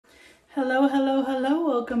Hello, hello, hello.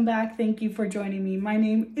 Welcome back. Thank you for joining me. My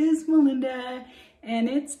name is Melinda and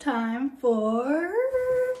it's time for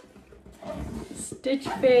Stitch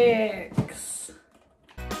Fix.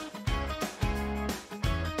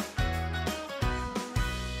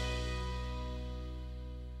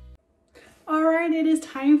 Alright, it is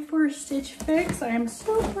time for Stitch Fix. I am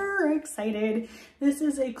super excited. This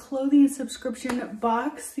is a clothing subscription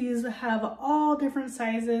box. These have all different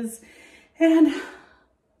sizes and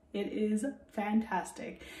it is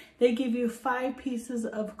fantastic. They give you 5 pieces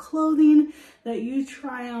of clothing that you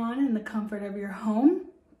try on in the comfort of your home.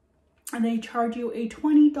 And they charge you a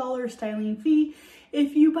 $20 styling fee.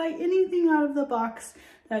 If you buy anything out of the box,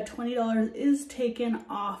 that $20 is taken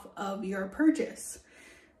off of your purchase.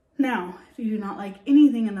 Now, if you do not like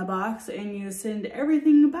anything in the box and you send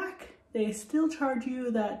everything back, they still charge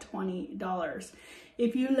you that $20.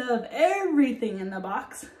 If you love everything in the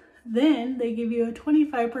box, then they give you a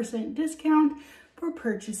 25% discount for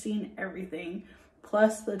purchasing everything,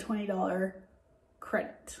 plus the $20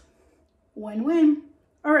 credit. Win-win.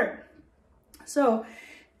 All right, so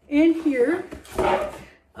in here,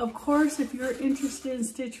 of course, if you're interested in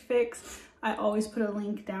Stitch Fix, I always put a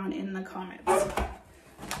link down in the comments.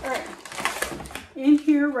 All right, in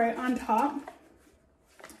here right on top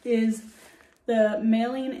is the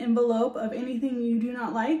mailing envelope of anything you do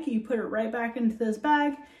not like. You put it right back into this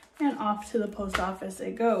bag and off to the post office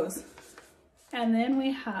it goes. And then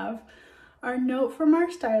we have our note from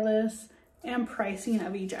our stylist and pricing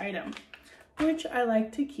of each item, which I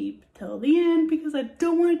like to keep till the end because I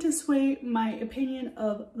don't want it to sway my opinion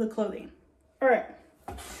of the clothing. All right,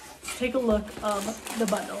 let's take a look of the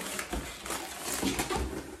bundle.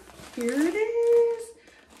 Here it is.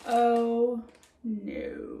 Oh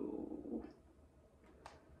no.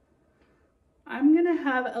 I'm gonna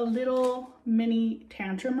have a little mini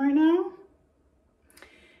tantrum right now.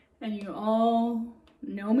 And you all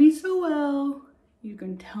know me so well. You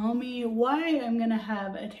can tell me why I'm gonna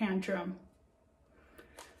have a tantrum.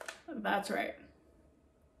 That's right.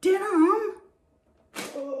 Denim?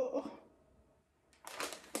 Oh.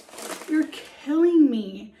 You're killing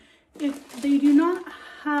me. If they do not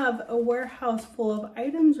have a warehouse full of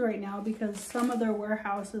items right now because some of their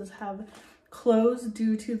warehouses have closed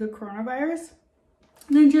due to the coronavirus,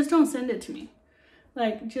 then just don't send it to me.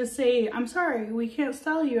 Like, just say, I'm sorry, we can't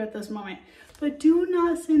style you at this moment, but do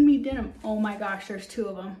not send me denim. Oh my gosh, there's 2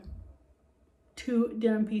 of them. 2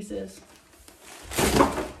 denim pieces.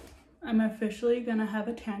 I'm officially gonna have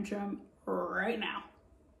a tantrum right now.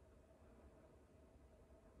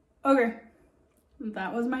 Okay,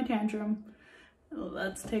 that was my tantrum.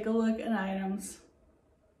 Let's take a look at items.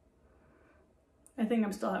 I think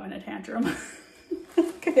I'm still having a tantrum.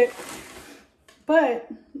 Okay. But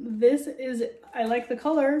this is, I like the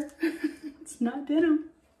color. It's not denim.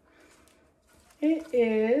 It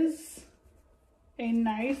is a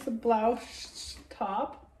nice blouse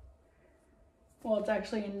top. Well, it's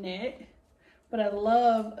actually a knit, but I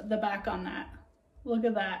love the back on that. Look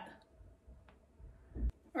at that.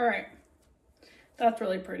 All right, that's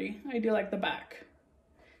really pretty. I do like the back.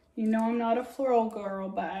 You know I'm not a floral girl,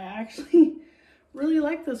 but I actually really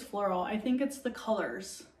like this floral. I think it's the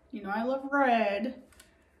colors. You know, I love red.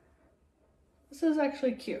 This is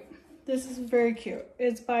actually cute. This is very cute.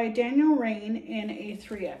 It's by Daniel Rain in a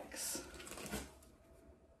 3X.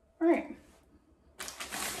 All right.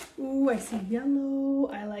 Ooh, I see yellow.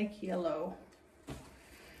 I like yellow.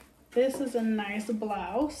 This is a nice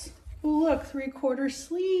blouse. Ooh, look, 3/4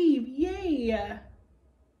 sleeve. Yay.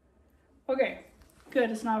 Okay,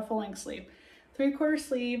 good. It's not a full-length sleeve. 3/4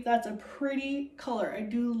 sleeve. That's a pretty color. I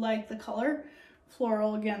do like the color.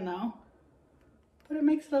 Floral again though, but it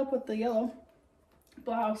makes it up with the yellow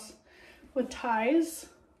blouse with ties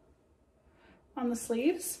on the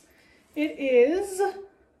sleeves. It is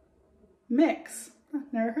Mix.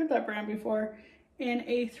 Never heard that brand before, in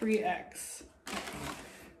a 3X.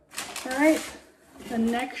 All right, the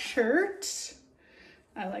next shirt.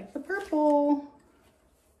 I like the purple.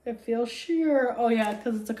 It feels sheer. Oh yeah,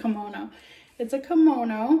 because it's a kimono. It's a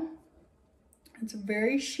kimono. It's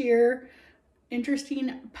very sheer.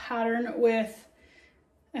 Interesting pattern with,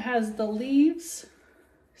 it has the leaves,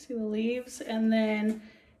 see the leaves, and then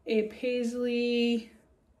a paisley,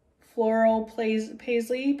 floral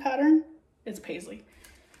paisley pattern. It's paisley.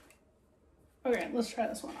 Okay, let's try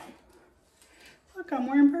this one on. Look, I'm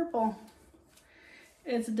wearing purple.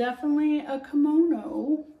 It's definitely a kimono.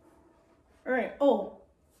 All right, oh,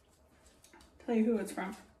 tell you who it's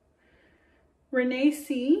from. Renee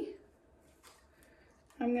C.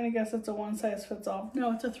 I'm gonna guess it's a 1 size fits all.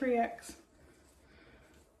 No, it's a 3X.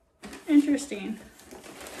 Interesting.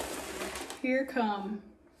 Here come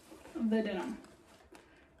the denim.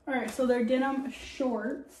 All right, so they're denim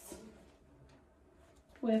shorts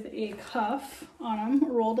with a cuff on them,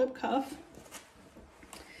 a rolled up cuff.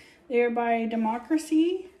 They are by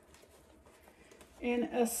Democracy in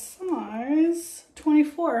a size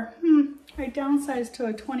 24. I downsized to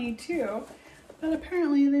a 22, but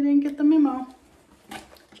apparently they didn't get the memo.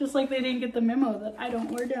 Just like they didn't get the memo that I don't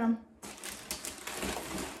wear denim.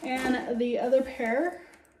 And the other pair,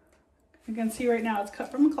 you can see right now it's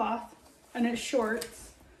cut from cloth and it's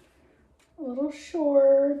shorts. Little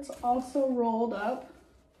shorts, also rolled up.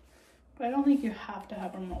 But I don't think you have to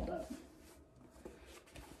have them rolled up.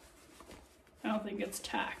 I don't think it's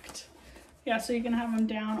tacked. Yeah, so you can have them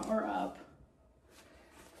down or up.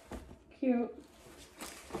 Cute.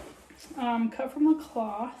 Cut from a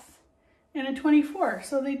cloth and a 24.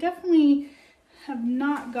 So they definitely have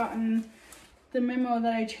not gotten the memo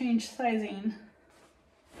that I changed sizing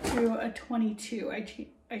to a 22. I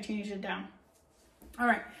changed it down. All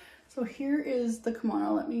right, so here is the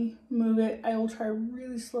kimono. Let me move it. I will try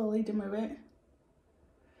really slowly to move it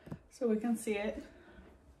so we can see it.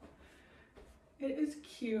 It is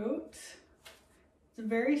cute. It's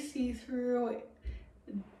very see-through.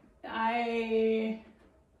 I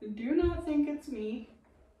do not think it's me.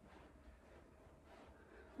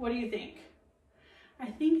 What do you think? I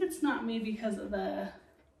think it's not me because of the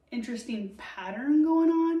interesting pattern going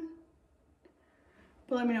on.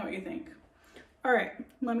 But let me know what you think. All right,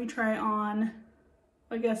 let me try on,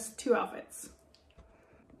 I guess, 2 outfits.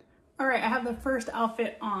 All right, I have the first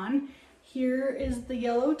outfit on. Here is the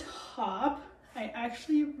yellow top. I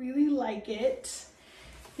actually really like it.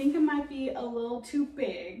 I think it might be a little too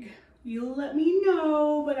big. You let me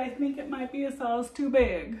know, but I think it might be a size too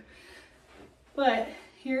big. But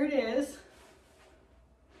here it is.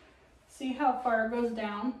 See how far it goes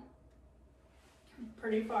down?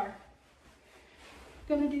 Pretty far.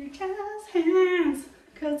 Gonna do jazz hands,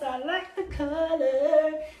 cause I like the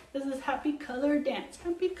color. This is Happy Color Dance.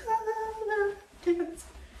 Happy Color Dance.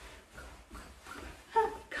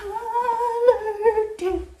 Happy Color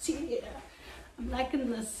Dance, yeah. I'm liking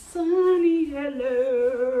the sunny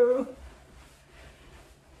yellow.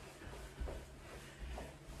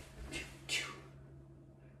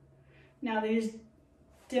 Now these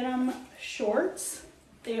denim shorts,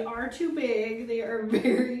 they are too big. They are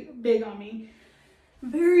very big on me.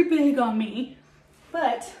 Very big on me.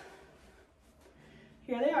 But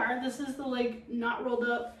here they are. This is the leg not rolled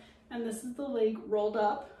up, and this is the leg rolled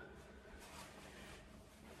up.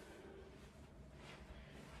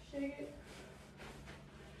 Shake it.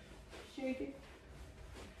 Shake it.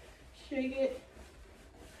 Shake it.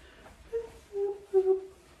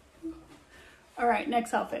 All right,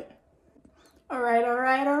 next outfit. All right.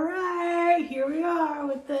 Here we are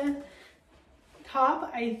with the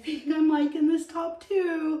top. I think I'm liking this top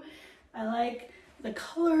too. I like the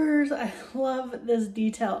colors. I love this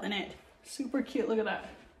detail in it. Super cute, look at that.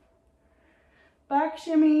 Back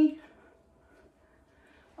shimmy.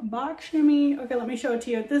 Back shimmy. Okay, let me show it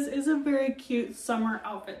to you. This is a very cute summer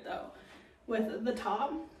outfit though, with the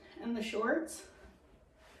top and the shorts.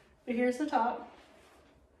 But here's the top.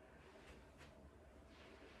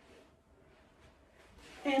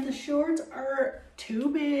 And the shorts are too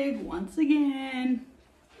big once again,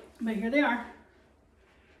 but here they are.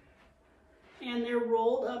 And they're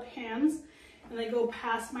rolled up hems and they go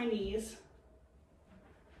past my knees.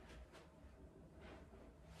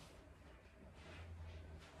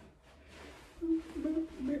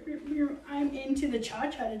 I'm into the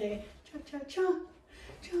cha-cha today. Cha-cha-cha,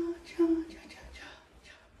 cha-cha, cha-cha-cha,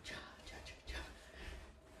 cha-cha-cha,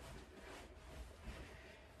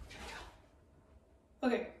 cha-cha.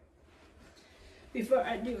 Okay, before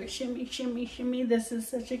I do a shimmy, shimmy, shimmy, this is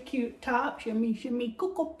such a cute top. Shimmy, shimmy,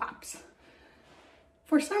 Cocoa Pops.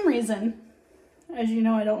 For some reason, as you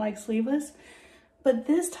know, I don't like sleeveless, but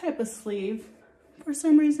this type of sleeve, for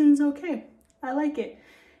some reason, is okay. I like it.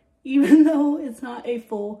 Even though it's not a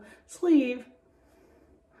full sleeve,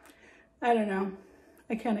 I don't know.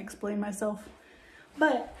 I can't explain myself,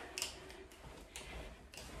 but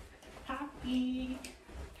happy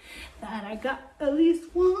that I got at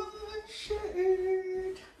least one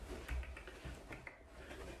shirt.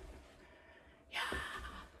 Yeah.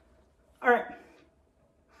 All right.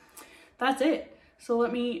 That's it. So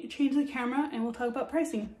let me change the camera and we'll talk about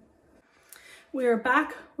pricing. We are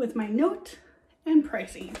back with my note and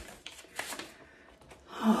pricing.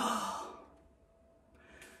 Oh,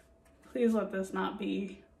 please let this not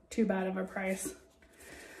be too bad of a price.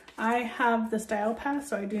 I have the style pass,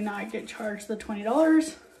 so I do not get charged the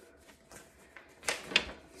 $20.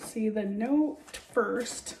 See the note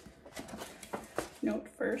first. Note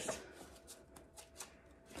first.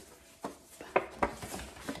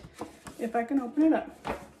 if I can open it up.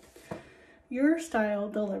 Your style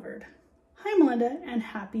delivered. Hi, Melinda, and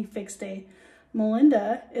happy fix day.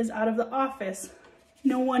 Melinda is out of the office.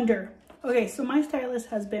 No wonder. Okay, so my stylist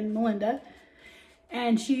has been Melinda,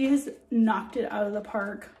 and she has knocked it out of the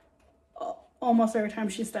park almost every time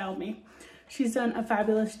she styled me. She's done a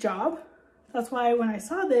fabulous job. That's why when I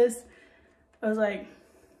saw this, I was like,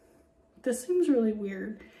 this seems really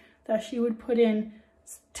weird that she would put in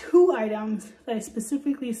 2 items that I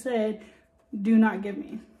specifically said, do not give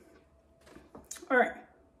me. All right,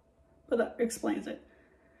 but that explains it.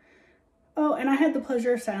 Oh, and I had the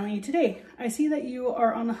pleasure of styling you today. I see that you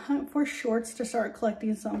are on the hunt for shorts to start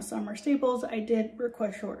collecting some summer staples. I did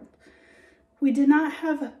request shorts. We did not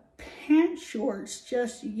have pant shorts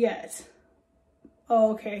just yet.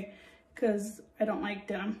 Oh, okay, because I don't like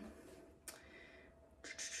denim.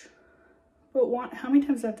 But how many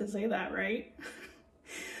times do I have to say that, right?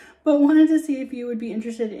 But wanted to see if you would be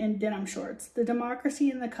interested in denim shorts. The democracy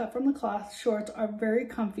and the cut from the cloth shorts are very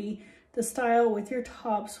comfy to style with your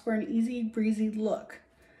tops for an easy breezy look.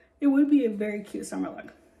 It would be a very cute summer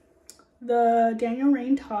look. The Daniel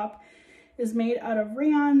Rain top is made out of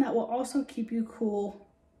rayon that will also keep you cool.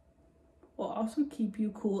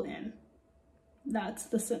 In. That's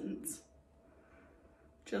the sentence.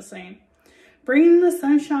 Just saying. Bringing the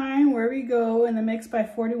sunshine wherever you go in the Mix by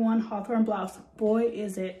 41 Hawthorne blouse. Boy,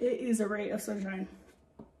 is it. It is a ray of sunshine.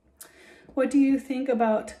 What do you think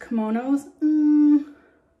about kimonos?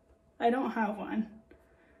 I don't have one.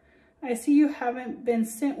 I see you haven't been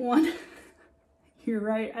sent one. You're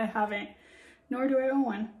right, I haven't. Nor do I own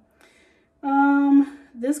one.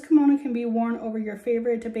 This kimono can be worn over your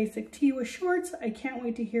favorite to basic tee with shorts. I can't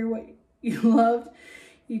wait to hear what you loved.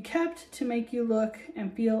 You kept to make you look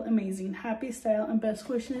and feel amazing. Happy style and best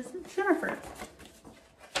wishes, Jennifer.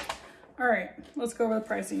 All right, let's go over the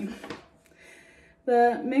pricing.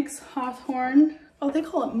 The Mix Hawthorne, oh, they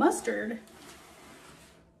call it mustard.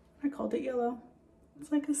 I called it yellow.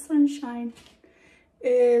 It's like a sunshine.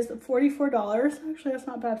 Is $44. Actually, that's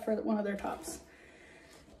not bad for one of their tops.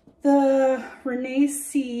 The Renee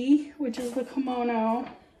C, which is the kimono.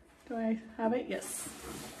 Do I have it? Yes.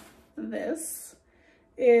 This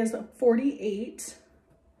is $48.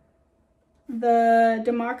 The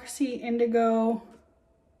Democracy Indigo.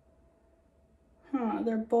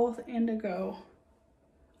 They're both indigo.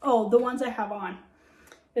 Oh, the ones I have on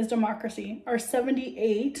is Democracy are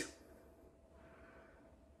 $78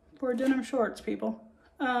 for denim shorts, people.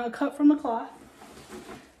 Cut from the cloth.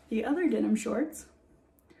 The other denim shorts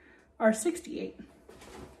are $68.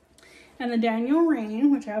 And the Daniel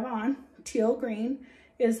Rain, which I have on, teal green,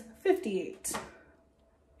 is $58.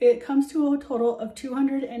 It comes to a total of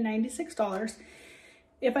 $296.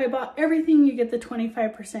 If I bought everything, you get the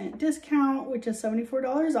 25% discount, which is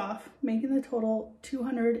 $74 off, making the total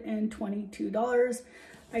 $222.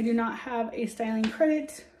 I do not have a styling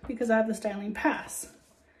credit because I have the styling pass.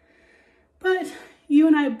 But you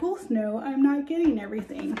and I both know I'm not getting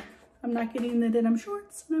everything. I'm not getting the denim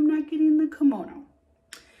shorts and I'm not getting the kimono.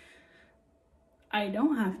 I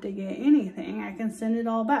don't have to get anything. I can send it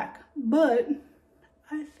all back. But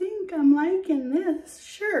I think I'm liking this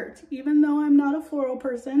shirt, even though I'm not a floral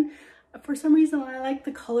person. For some reason, I like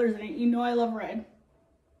the colors in it. You know I love red.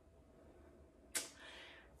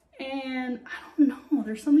 And I don't know,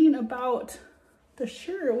 there's something about the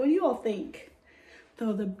shirt. What do you all think?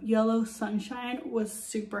 Though the yellow sunshine was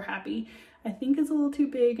super happy. I think it's a little too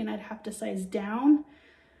big and I'd have to size down.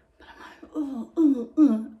 But I'm like,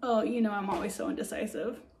 oh, you know I'm always so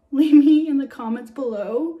indecisive. Leave me in the comments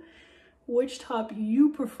below which top you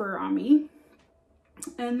prefer on me.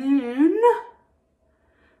 And then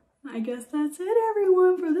I guess that's it,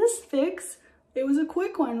 everyone, for this fix. It was a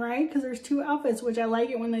quick one, right? Because there's 2 outfits, which I like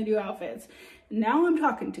it when they do outfits. Now I'm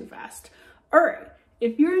talking too fast. All right,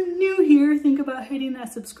 if you're new here, think about hitting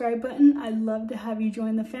that subscribe button. I'd love to have you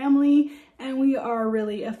join the family, and we are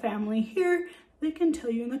really a family here. They can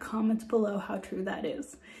tell you in the comments below how true that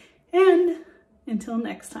is. And until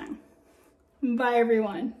next time, bye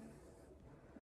everyone.